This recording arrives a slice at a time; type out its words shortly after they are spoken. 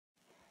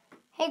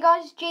Hey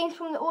guys, it's James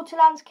from the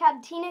Autolands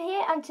Cantina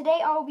here, and today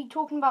I will be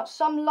talking about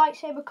some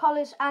lightsaber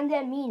colours and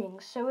their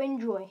meanings, so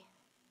enjoy.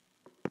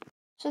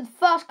 So the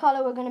first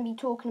colour we're going to be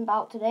talking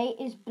about today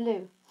is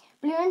blue.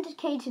 Blue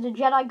indicated a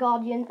Jedi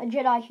Guardian, a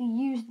Jedi who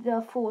used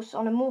the Force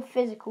on a more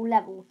physical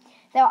level.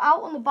 They were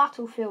out on the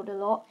battlefield a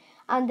lot,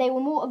 and they were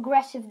more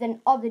aggressive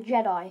than other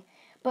Jedi,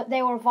 but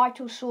they were a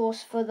vital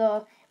source for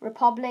the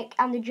Republic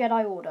and the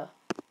Jedi Order.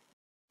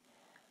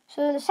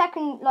 So the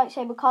second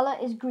lightsaber colour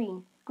is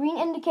green. Green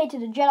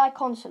indicated a Jedi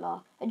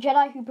Consular, a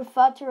Jedi who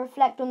preferred to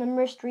reflect on the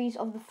mysteries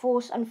of the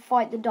Force and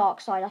fight the dark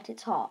side at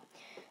its heart.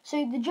 So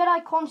the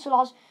Jedi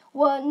Consulars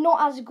were not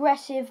as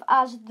aggressive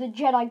as the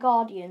Jedi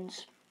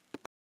Guardians.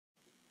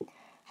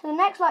 So the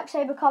next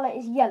lightsaber colour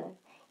is yellow.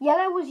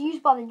 Yellow was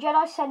used by the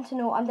Jedi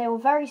Sentinel, and they were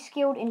very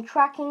skilled in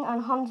tracking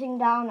and hunting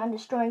down and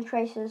destroying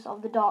traces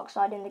of the dark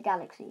side in the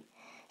galaxy.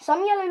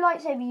 Some yellow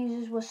lightsaber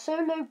users were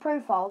so low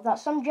profile that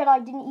some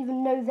Jedi didn't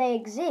even know they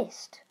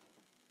exist.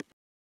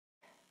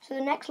 So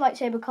the next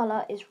lightsaber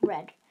colour is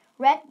red.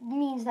 Red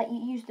means that you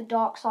use the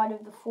dark side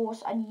of the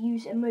Force and you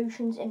use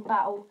emotions in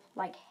battle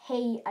like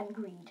hate and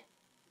greed.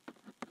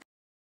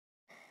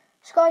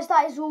 So guys,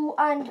 that is all,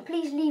 and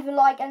please leave a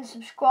like and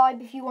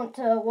subscribe if you want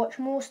to watch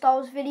more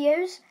Star Wars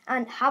videos,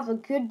 and have a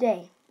good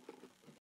day.